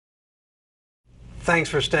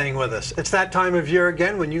Thanks for staying with us. It's that time of year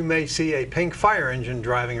again when you may see a pink fire engine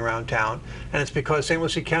driving around town, and it's because St.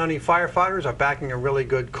 Lucie County firefighters are backing a really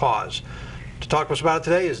good cause. To talk to us about it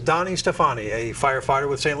today is Donny Stefani, a firefighter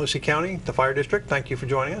with St. Lucie County, the Fire District. Thank you for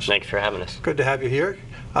joining us. Thanks for having us. Good to have you here.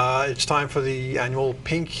 It's time for the annual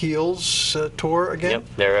Pink Heels tour again. Yep,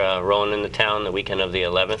 they're rolling into town the weekend of the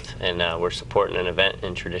 11th, and we're supporting an event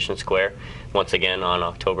in Tradition Square once again on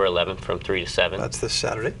October 11th from 3 to 7. That's this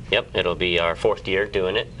Saturday. Yep, it'll be our 4th year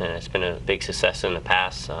doing it, and it's been a big success in the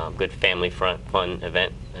past. Good family fun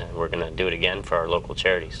event, and we're going to do it again for our local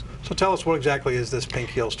charities. So tell us, what exactly is this Pink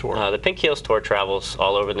Heels tour? The Pink Heels tour travels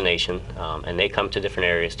all over the nation, and they come to different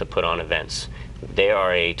areas to put on events. They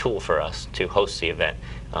are a tool for us to host the event.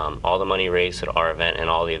 All the money raised at our event and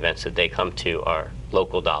all the events that they come to are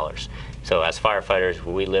local dollars. So as firefighters,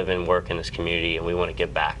 we live and work in this community and we want to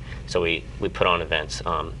give back. So we put on events.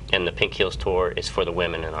 And the Pink Heels tour is for the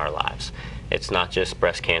women in our lives. It's not just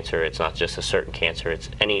breast cancer, it's not just a certain cancer, it's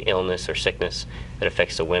any illness or sickness that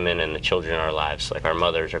affects the women and the children in our lives, like our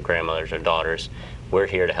mothers, our grandmothers, our daughters. We're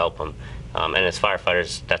here to help them. And as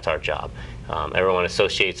firefighters, that's our job. Everyone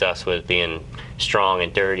associates us with being strong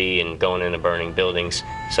and dirty and going into burning buildings.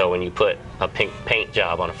 So when you put a pink paint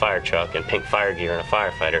job on a fire truck and pink fire gear on a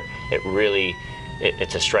firefighter,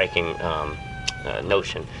 it's a striking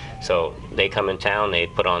notion. So they come in town, they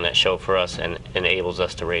put on that show for us, and enables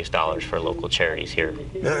us to raise dollars for local charities here.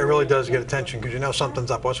 Yeah, it really does get attention because you know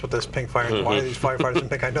something's up. What's with this pink fire? Why are these firefighters in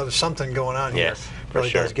pink? I know there's something going on here. Yes, it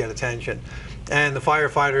really does get attention. And the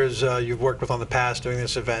firefighters you've worked with on the past doing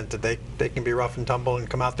this event, they can be rough and tumble and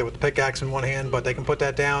come out there with the pickaxe in one hand, but they can put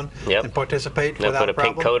that down and participate without a problem. They'll put a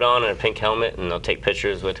pink coat on and a pink helmet, and they'll take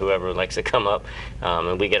pictures with whoever likes to come up.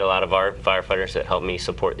 And we get a lot of our firefighters that help me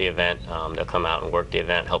support the event. They'll come out and work the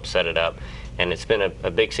event, help set it up. And it's been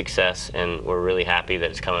a big success, and we're really happy that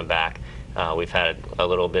it's coming back. We've had a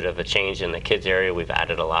little bit of a change in the kids area. We've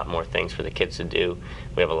added a lot more things for the kids to do.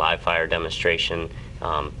 We have a live fire demonstration.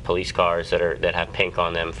 Police cars that have pink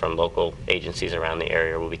on them from local agencies around the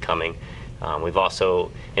area will be coming. We've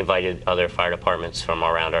also invited other fire departments from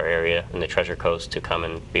around our area in the Treasure Coast to come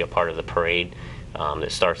and be a part of the parade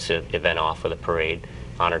that starts the event off with a parade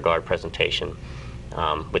honor guard presentation,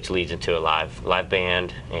 which leads into a live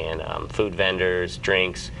band and food vendors,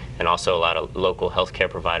 drinks, and also a lot of local healthcare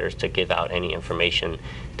providers to give out any information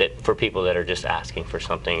for people that are just asking for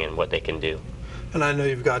something and what they can do. And I know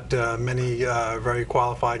you've got many very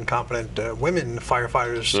qualified and competent women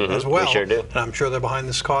firefighters as well. We sure do. And I'm sure they're behind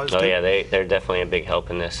this cause too. Oh yeah, they're definitely a big help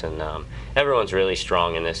in this, and everyone's really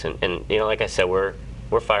strong in this. And you know, like I said, we're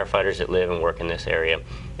firefighters that live and work in this area,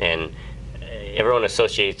 and everyone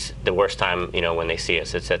associates the worst time, you know, when they see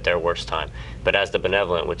us, it's at their worst time. But as the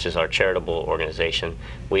Benevolent, which is our charitable organization,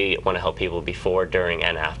 we want to help people before, during,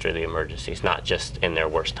 and after the emergencies, not just in their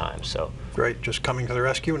worst times. So great, just coming to the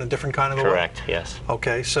rescue in a different kind of a way. Correct, yes.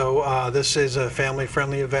 Okay, so this is a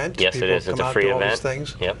family-friendly event. Yes, it is. It's a free event. All these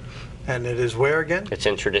things. Yep. And it is where again? It's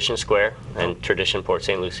in Tradition Square in Tradition, Port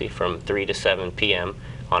St. Lucie, from 3 to 7 p.m.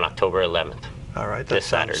 on October 11th. All right, this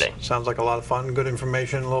Saturday. Sounds like a lot of fun, good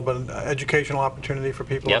information, a little bit of educational opportunity for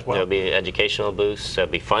people as well. There'll be educational booths, there'll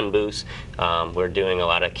be fun booths. We're doing a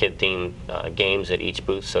lot of kid-themed games at each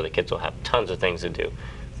booth, so the kids will have tons of things to do.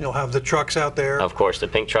 You'll have the trucks out there. Of course, the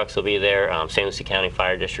pink trucks will be there. St. Lucie County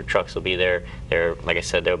Fire District trucks will be there. Like I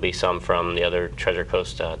said, there'll be some from the other Treasure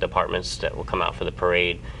Coast departments that will come out for the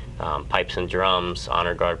parade. Pipes and drums,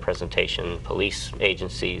 honor guard presentation, police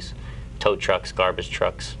agencies, tow trucks, garbage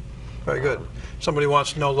trucks. Very good. Somebody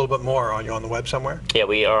wants to know a little bit more. Are you on the web somewhere? Yeah,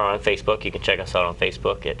 we are on Facebook. You can check us out on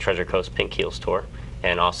Facebook at Treasure Coast Pink Heels Tour.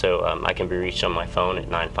 And also, I can be reached on my phone at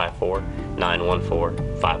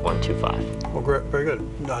 954-914-5125. Well, great, very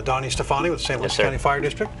good. Donny Stefani with St. Lucie County Fire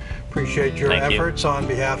District. Appreciate your efforts on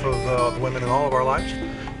behalf of the women in all of our lives.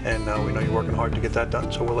 And we know you're working hard to get that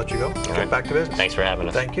done, so we'll let you go. Get back to business. Thanks for having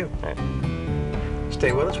us. Thank you. All right.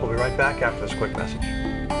 Stay with us. We'll be right back after this quick message.